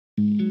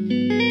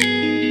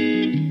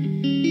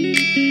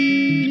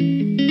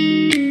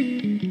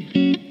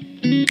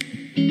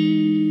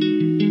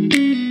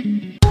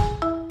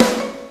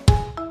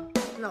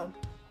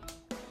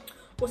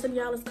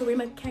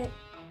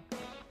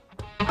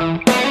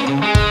Hello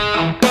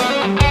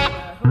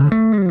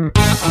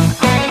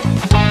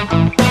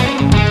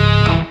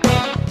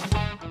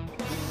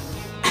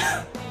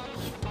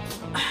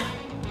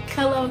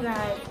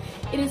guys,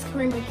 it is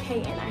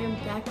Kareema.K and I am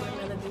back with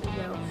another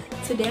video.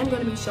 Today I'm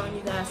going to be showing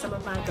you guys some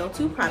of my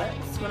go-to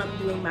products when I'm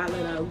doing my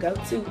little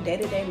go-to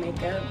day-to-day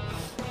makeup.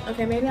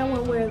 Okay, maybe I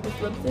won't wear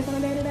this lipstick on a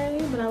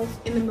day-to-day, but I was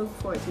in the mood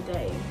for it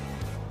today.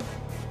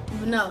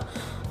 But no,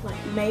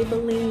 like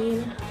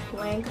Maybelline,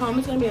 Lancome.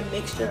 It's going to be a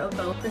mixture of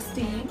both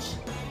prestige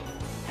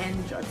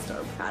and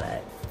drugstore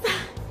products.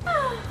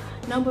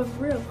 No, but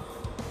for real,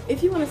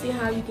 if you want to see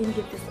how you can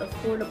get this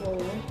affordable,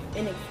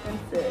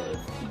 inexpensive,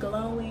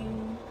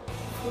 glowing,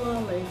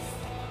 flawless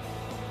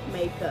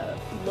makeup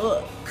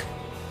look,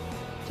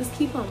 just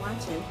keep on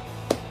watching.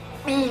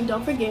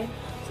 Don't forget,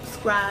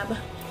 subscribe,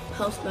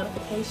 post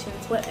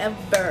notifications,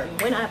 whatever.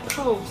 When I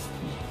post,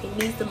 it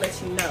needs to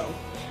let you know.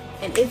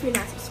 And if you're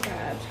not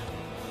subscribed,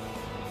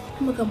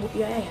 I'm gonna come whoop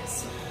your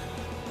ass.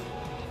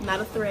 Not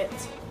a threat,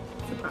 it's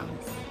a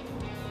promise.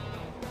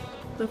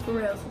 But for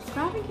real,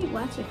 subscribe and keep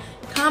watching.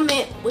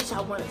 Comment what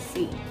y'all want to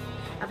see.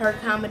 I've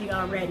heard comedy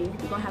already.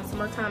 We're gonna have some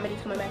more comedy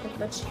coming back into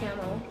the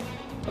channel.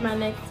 For my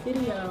next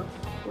video,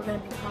 we're gonna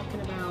be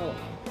talking about.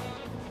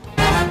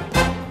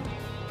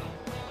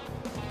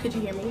 Could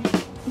you hear me?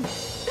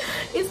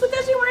 It's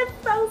because you weren't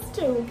supposed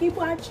to. Keep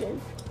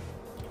watching.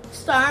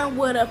 Starting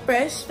with a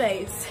fresh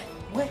face.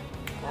 What?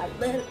 I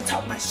let it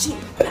talk my shit.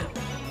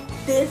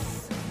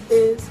 This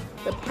is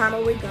the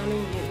primer we're gonna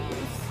use.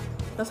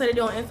 That's what they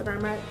do on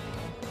Instagram, right?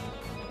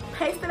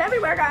 Paste it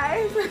everywhere,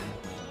 guys.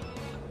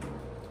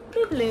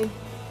 Quickly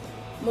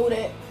move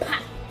it.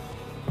 Pop.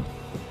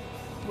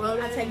 Well,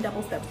 I take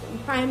double steps in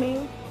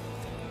priming,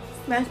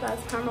 smash by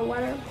primer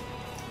water.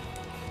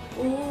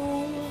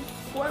 Ooh,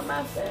 for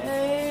my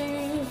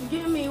face.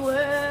 Give me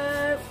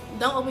what?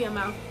 Don't open your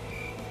mouth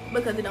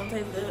because it don't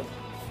taste good.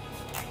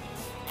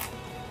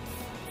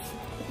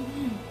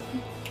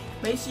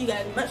 Make sure you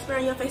got as much spray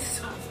on your face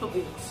as possible,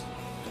 bitch.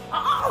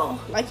 Oh,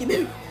 like you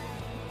do.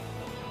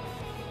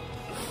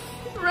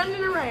 Running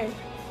in the rain.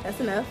 That's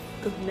enough,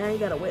 because now you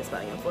got a wet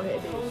spot on your forehead,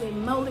 bitch. Holy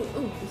moly.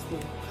 Ooh, this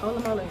thing.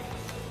 Holy moly.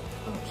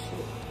 Oh,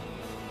 shit.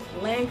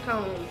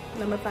 Lancome,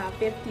 number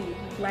 550.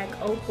 Black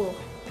opal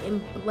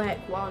and black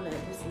walnut.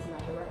 This is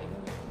not the right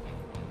one.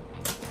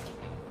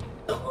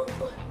 Oh,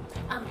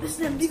 I'm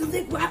listening to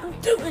music while I'm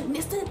doing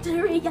this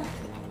tutorial.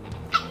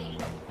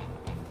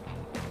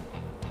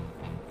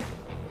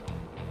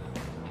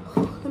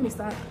 Let me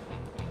stop.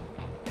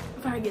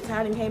 If I get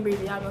tired and can't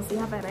breathe, y'all gonna see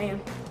how bad I am.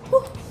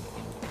 Whew.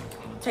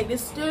 Take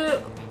this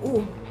stick.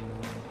 Ooh,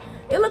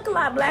 it look a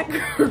lot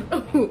blacker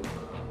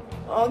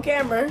on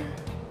camera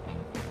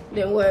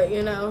than what,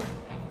 you know,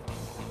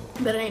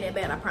 but it ain't that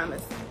bad, I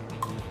promise.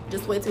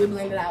 Just wait till we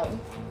blend it out.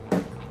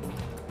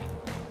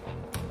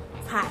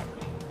 It's hot.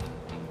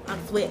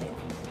 I'm sweating.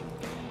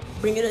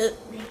 Bring it up.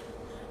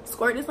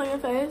 Squirt this on your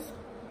face.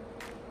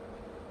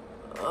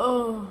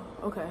 Oh,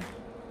 okay.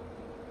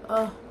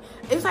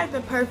 It's like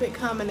the perfect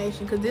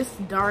combination because this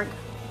dark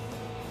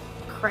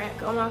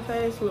crack on my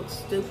face looks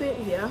stupid.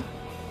 Yeah,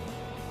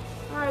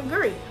 I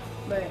agree,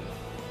 but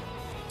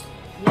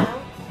yeah,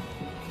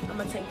 I'm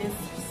gonna take this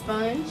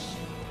sponge.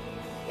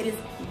 It is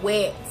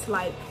wet.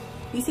 Like,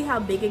 you see how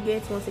big it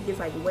gets once it gets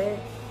like wet?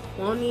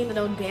 We don't need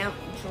no damp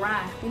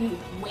dry, we need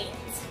wet.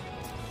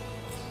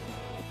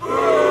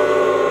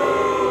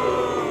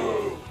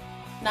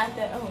 Not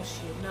that, oh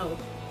shit, no,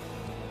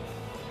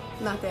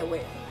 not that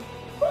wet.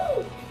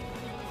 Woo!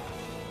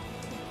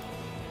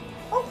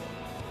 Oh,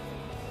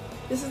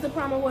 this is the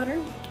primer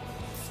water.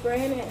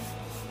 Spraying it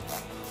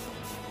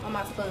on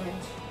my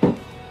sponge.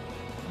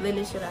 Blend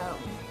this shit out.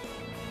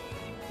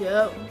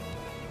 Yup.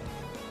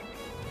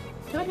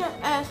 Can I get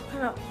ass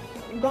pop?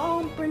 Go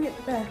on, bring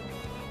it back.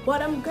 What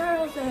them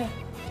girls at?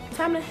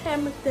 Time to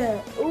hammer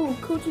that. Ooh,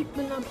 coochie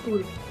been up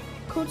booty.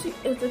 Coochie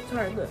is the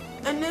target.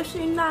 And if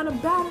she not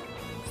about it,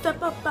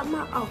 step up at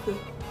my office.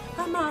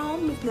 I'm my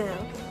homies now.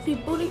 See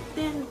booty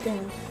then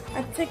down.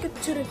 I take her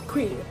to the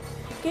crib.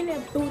 Get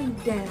that booty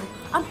down.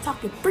 I'm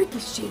talking freaky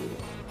shit.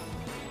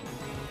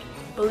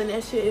 Pulling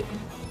that shit.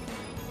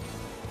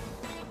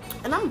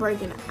 And I'm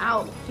breaking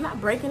out.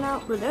 Not breaking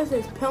out, but that's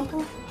this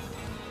pimple.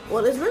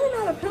 Well, it's really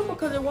not a pimple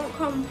because it won't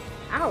come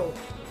out.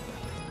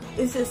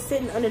 It's just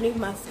sitting underneath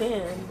my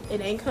skin.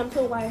 It ain't come to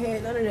a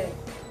whitehead, none of that.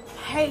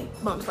 Hate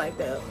bumps like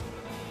that.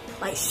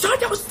 Like, show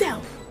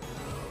yourself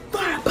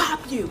before I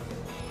pop you.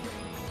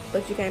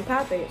 But you can't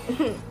pop it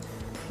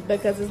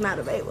because it's not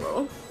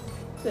available.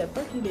 So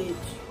fuck you, bitch.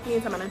 You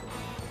ain't talking about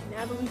that.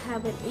 Now that we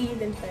have an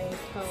even face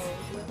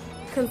tone,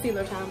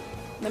 concealer time.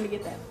 Let me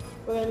get that.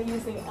 We're gonna be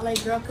using LA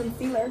Girl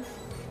Concealer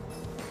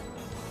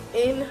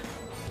in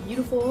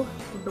Beautiful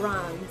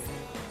Bronze.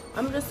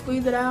 I'm gonna just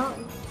squeeze it out.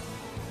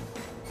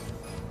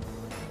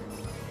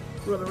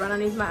 Rub it right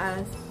underneath my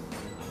eyes.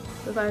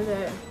 Just like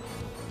that.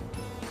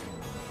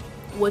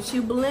 What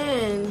you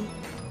blend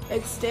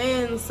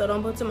extends, so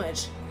don't put too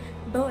much.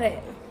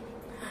 But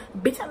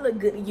bitch, I look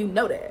good and you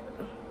know that.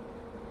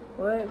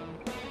 What?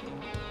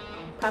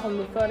 Popping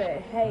before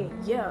that. Hey,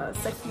 yeah,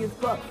 sexy as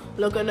fuck.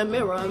 Look in the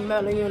mirror, I'm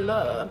madly in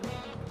love.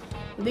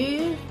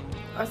 These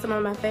are some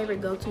of my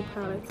favorite go-to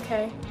products,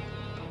 okay?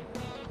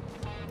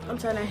 I'm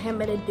trying to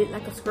hammer that dick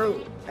like a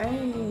screw.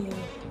 Hey.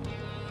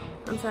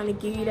 I'm trying to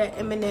give you that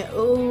M&M.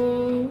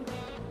 Ooh.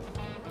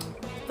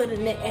 For the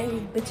neck,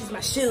 and bitches, my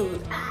shoes.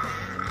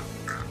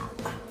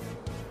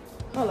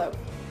 Hold up.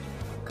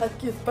 Cause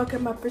you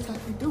fucking my bitch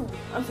like you do.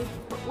 I'm just,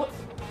 what?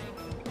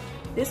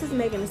 This is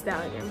Megan Thee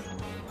Stallion.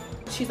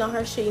 She's on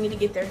her shit. You need to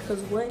get there.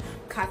 Cause what?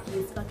 Cocky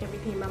as fuck.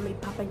 Everything about me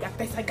popping. Got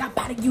face. I got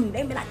body. You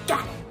name it. I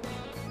got it.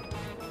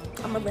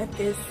 I'm gonna let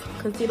this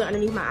concealer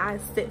underneath my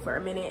eyes sit for a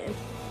minute,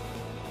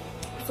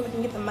 so we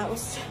can get the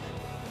most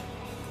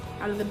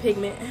out of the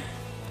pigment.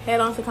 Head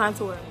on to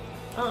contour.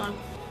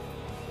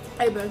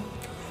 Hey, bro.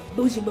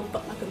 Bougie, but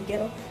fuck like a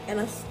ghetto.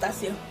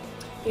 Anastasia.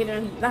 Get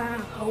in line,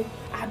 ho.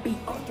 I be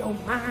on your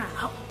mind,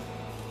 ho.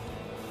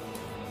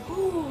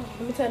 Ooh,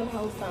 let me tell them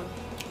hoes something.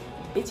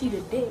 Bitchy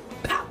the dick.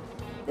 Pow.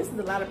 This is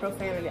a lot of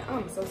profanity.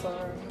 I'm so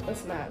sorry.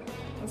 Let's not.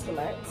 Let's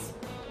relax.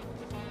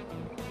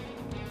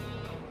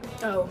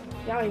 Oh,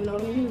 y'all don't even know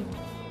what I'm using.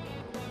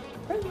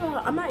 First of all,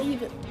 I'm not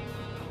even.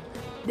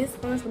 This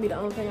sponge will be the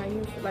only thing I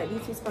use. Like,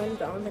 these two sponges,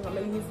 the only thing I'm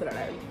gonna use for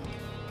that.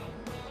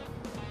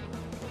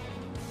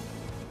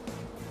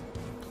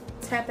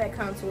 Tap that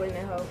contour in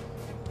that hoe.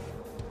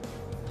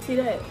 See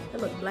that?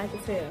 That look black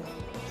as hell.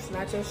 It's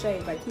not your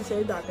shade, like 2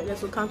 shades darker.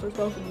 That's what contour's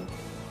supposed to be.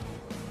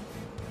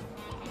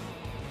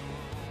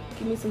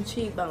 Give me some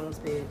cheekbones,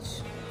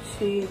 bitch.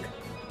 Cheek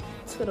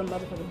to the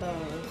motherfucking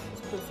bones.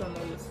 Let's put some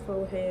on this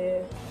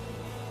forehead.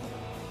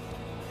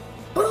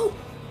 Boom!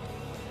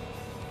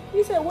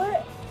 You said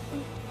what?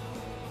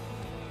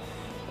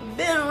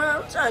 Been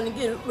around trying to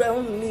get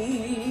around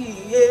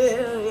me,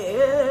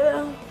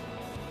 yeah.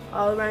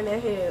 All around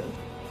that head.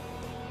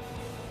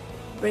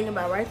 Bring it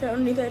about right there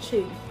underneath that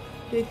cheek.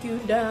 Dick you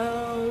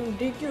down,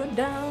 dick you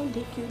down,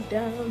 dick you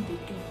down,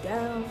 dick you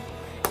down.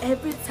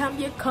 Every time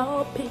you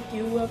call, pick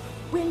you up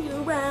when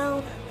you're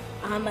around.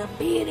 I'ma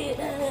beat it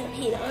up,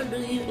 he don't do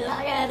you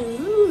like I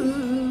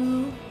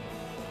do.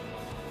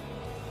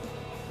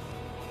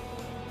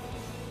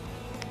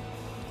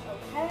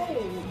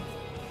 Okay.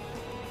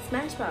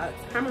 Smashbox,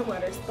 hammer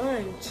butter,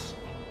 sponge.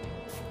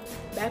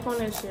 Back on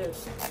that shit.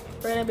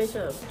 Bring that bitch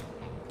up.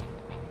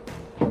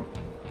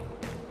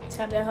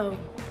 Tap that hoe.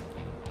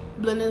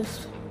 Blend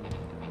this.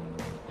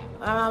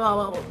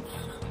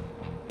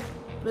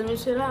 Blend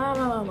this shit.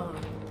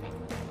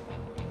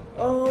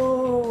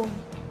 Oh.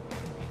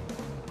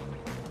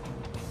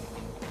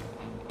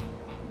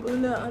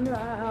 Blend that under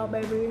eye out,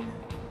 baby.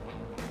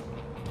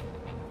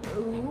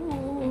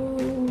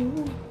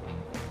 Ooh.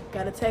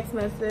 Got a text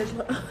message.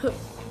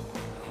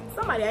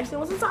 Somebody actually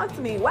wants to talk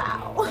to me.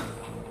 Wow.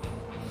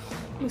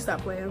 Let me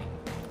stop playing.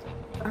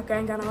 Okay, I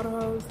ain't got all the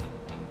hoes.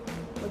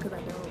 Because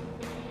I don't.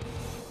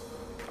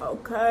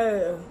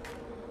 Okay.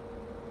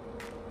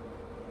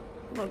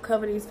 I'm gonna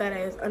cover these fat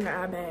ass under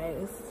eye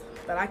bags.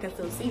 But I can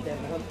still see them.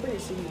 And I'm pretty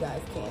sure you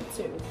guys can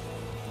too.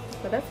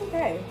 But that's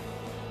okay.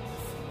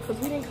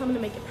 Because we didn't come to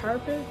make it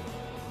perfect.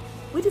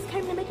 We just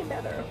came to make it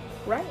better.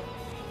 Right?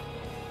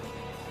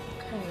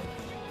 Okay.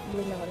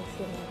 Blend all this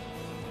shit out.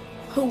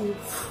 Who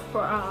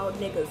for all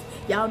niggas?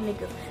 Y'all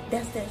niggas.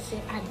 That's that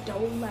shit I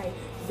don't like.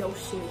 Yo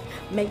shit.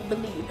 Make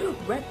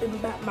believe. Rapping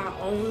about my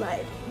own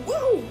life.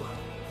 Woo!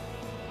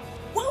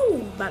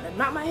 Woo! About to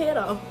knock my head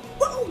off.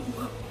 Woo!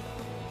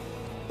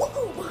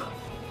 Woo!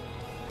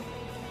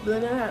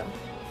 Blend it out.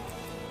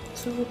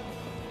 2.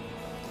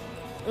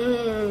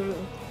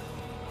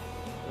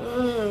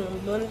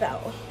 Blend it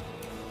out.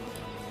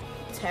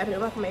 Tap it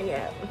like a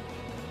maniac.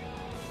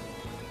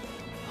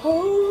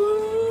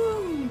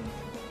 Oh.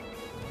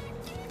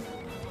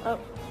 Up,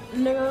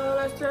 nigga,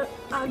 that's it.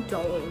 I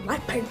don't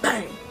like bang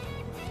bang.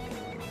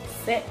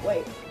 Set,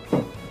 wait.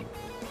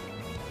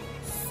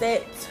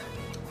 Set.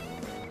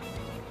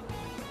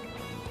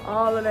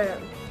 All of that.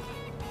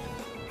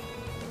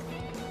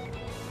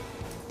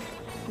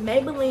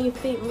 Maybelline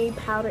Fit Me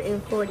Powder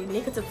in 40.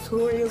 Nigga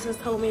Tutorials has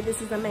told me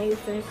this is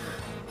amazing.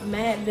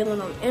 Mad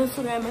Villain on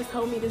Instagram has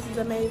told me this is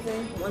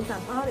amazing. Once I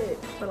bought it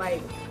for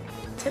like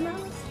 $10,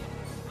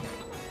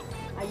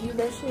 I used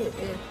that shit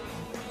and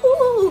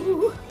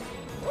ooh,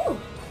 ooh.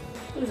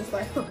 It was just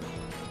like,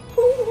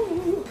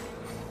 ooh.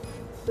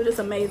 It was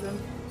amazing.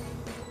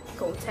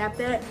 Go tap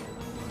that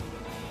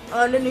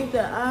underneath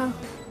the eye.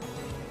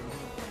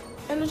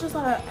 And it's just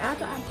like,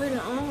 after I put it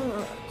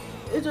on,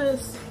 it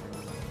just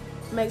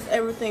makes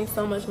everything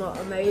so much more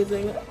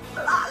amazing.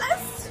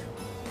 Flawless.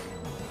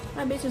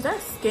 My bitch, is that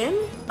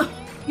skin?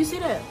 You see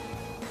that?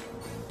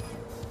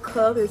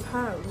 Cub is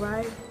hot,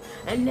 right?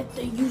 And if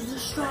they use a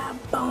strap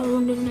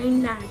on and they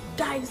not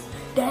dice,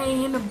 they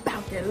ain't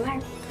about their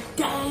life.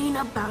 They ain't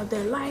about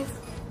their life.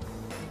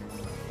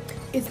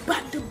 It's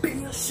about to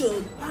be a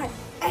sugar life.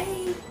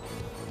 Hey.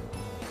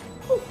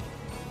 I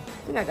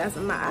think I got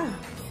some in my eye.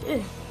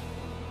 Shit.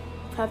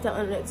 Popped out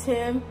under that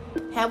 10.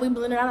 Have we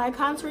blended out that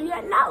contour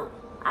yet? No.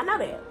 I know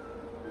that.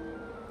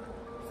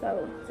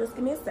 So, just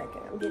give me a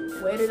second. I'm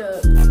getting wetted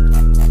up.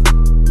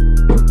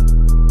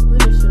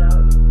 Blend this shit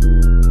out.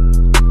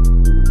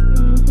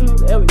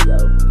 There we go.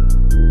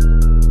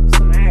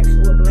 Some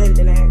actual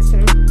blending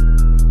action.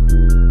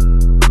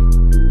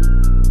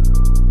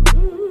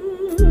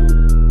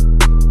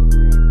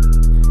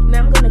 Now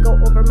I'm gonna go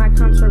over my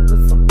contour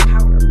with some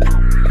powder.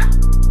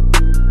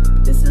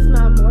 This is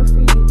my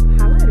Morphe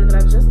highlighter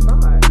that I just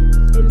bought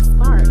in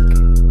Spark.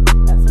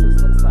 That's what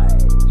this looks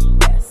like.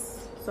 Yes.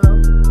 So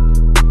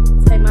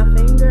take my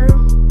finger.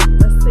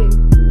 Let's see.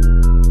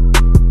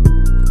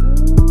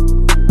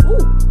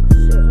 Ooh,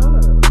 shit, hold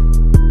up.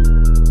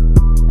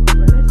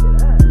 Run that shit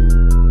up.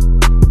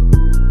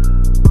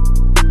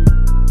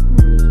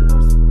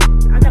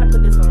 I gotta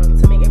put this on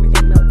to make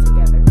everything melt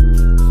together.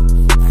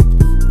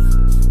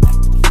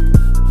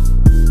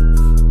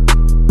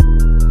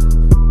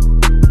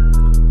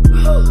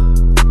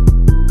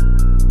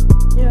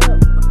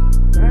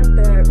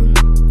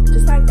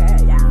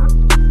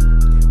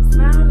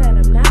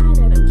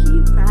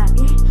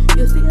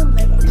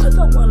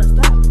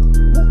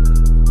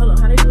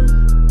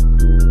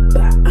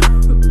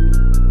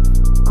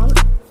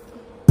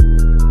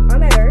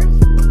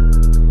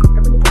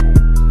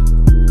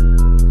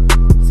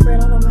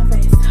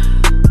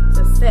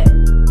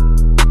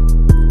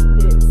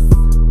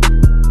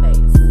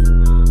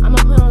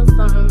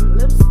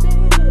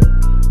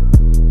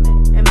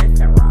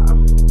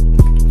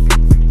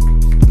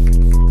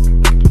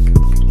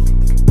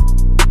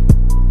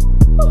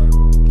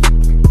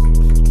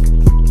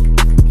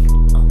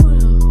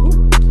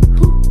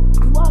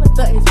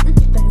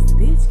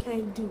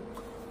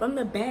 From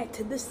the back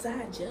to the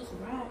side, just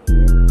right.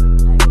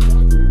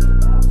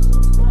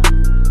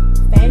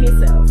 Fan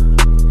yourself,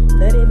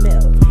 let it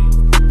melt.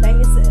 Fan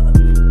yourself,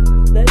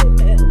 let it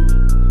melt.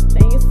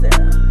 Fan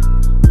yourself,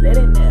 let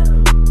it melt.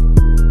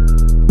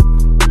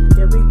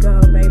 There we go,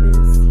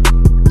 babies.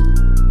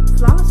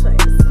 Flawless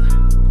face.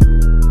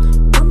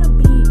 Wanna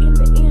be in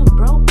the end,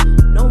 bro.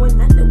 Knowing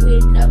nothing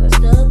with never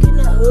stuck in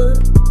the hood.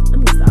 Let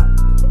me stop.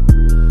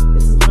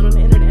 This is going on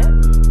the internet.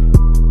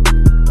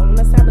 Don't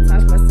wanna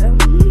sabotage myself.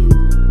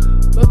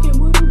 Fucking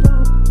with a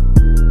bump,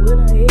 with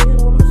a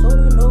head on my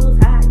shoulder, knows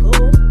how it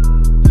goes.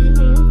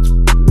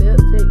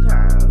 Lipstick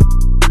time.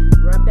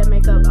 Rub that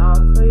makeup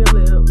off for your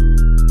lip.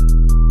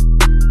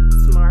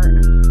 Smart.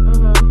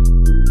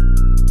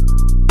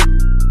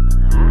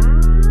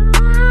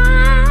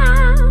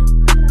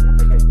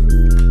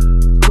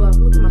 Well,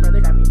 look at my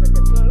brother got me for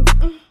Christmas.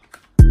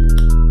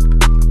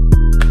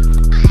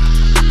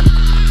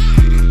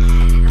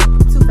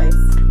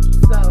 Too-Faced.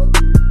 So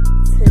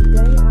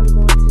today I'm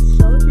going to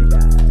show you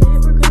guys.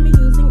 We're going to be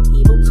using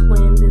Evil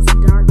Twin, this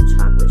dark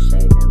chocolate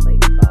shade in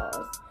Lady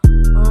Balls.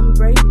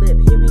 Ombre lip.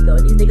 Here we go.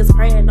 These niggas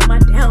praying on my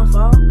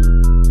downfall.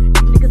 These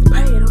niggas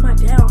praying on my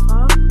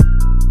downfall.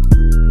 Let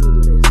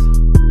me do this.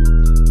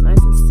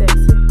 Nice and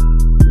sexy.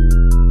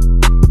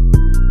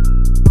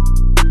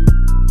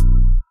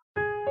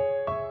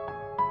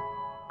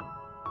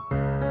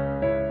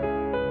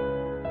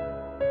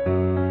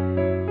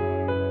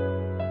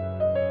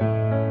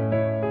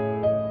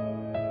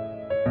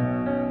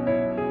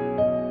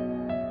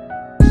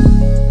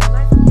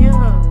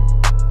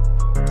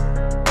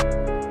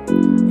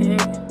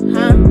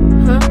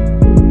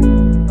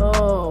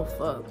 Oh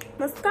fuck.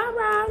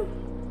 Mascara.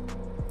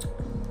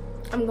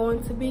 I'm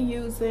going to be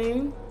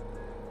using.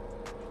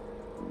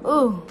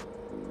 Ooh.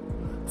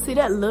 See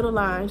that little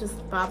line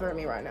just bothering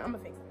me right now. I'm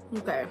gonna fix it.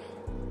 Okay.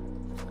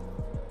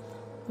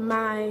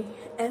 My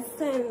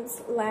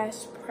Essence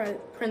Lash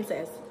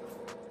Princess.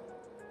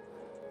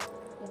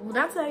 When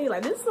I tell you,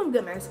 like, this is some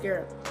good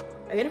mascara.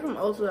 I get it from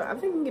Ulta. I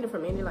think you can get it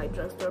from any like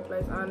drugstore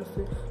place,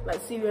 honestly. Like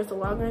CVS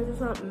or Walgreens or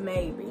something,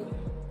 maybe.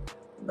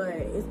 But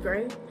it's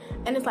great.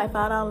 And it's like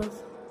 $5.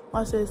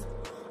 Watch this.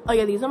 Oh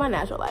yeah, these are my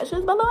natural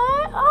lashes, by the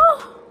way.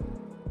 Oh.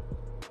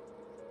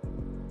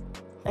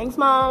 Thanks,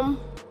 Mom.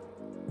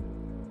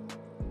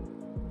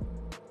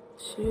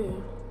 Shit.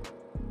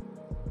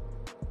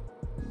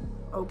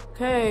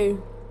 Okay.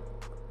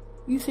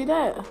 You see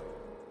that?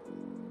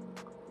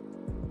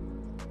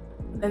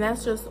 And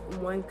that's just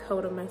one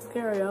coat of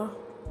mascara, y'all.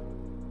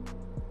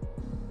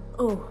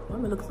 Oh,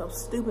 I'm gonna look so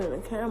stupid in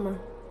the camera.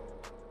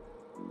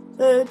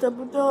 Say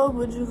double dog,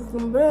 but you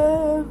can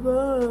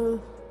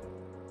breakfast.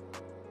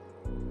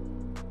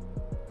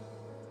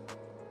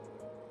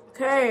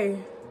 Okay.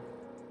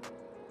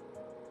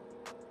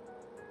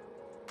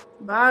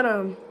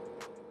 Bottom.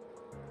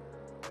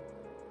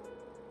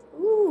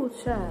 Ooh,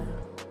 child.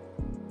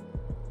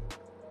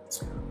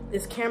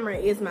 This camera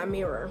is my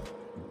mirror.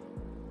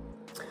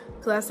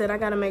 Cause I said I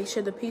gotta make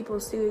sure the people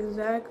see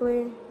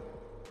exactly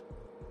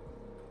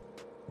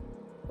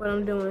what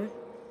I'm doing.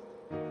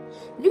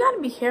 You gotta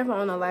be careful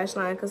on the lash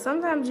line, cause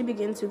sometimes you be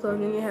getting too close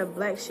and you have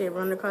black shit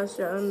running across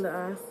your under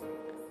eye.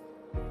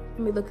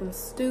 You be looking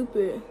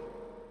stupid.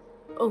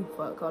 Oh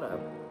fuck, hold up.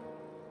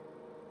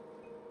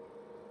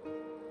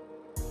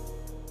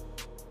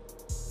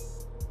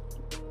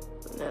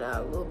 Bring that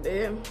out a little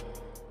bit.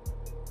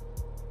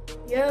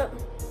 Yep.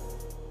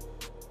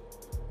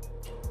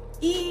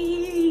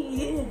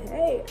 Yeah,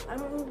 hey, I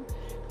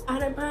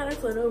done bought it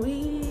for the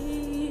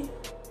weed.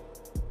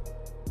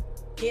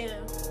 Yeah.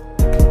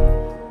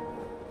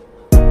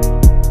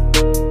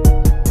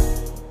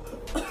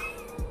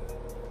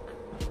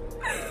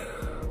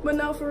 But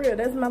no, for real,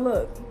 that's my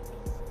look.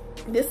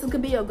 This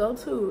could be your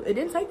go-to. It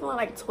didn't take long,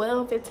 like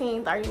 12,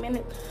 15, 30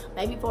 minutes,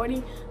 maybe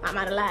 40. I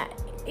might have lied.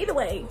 Either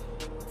way,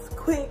 it's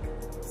quick,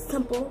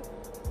 simple,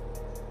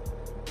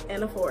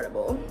 and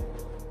affordable.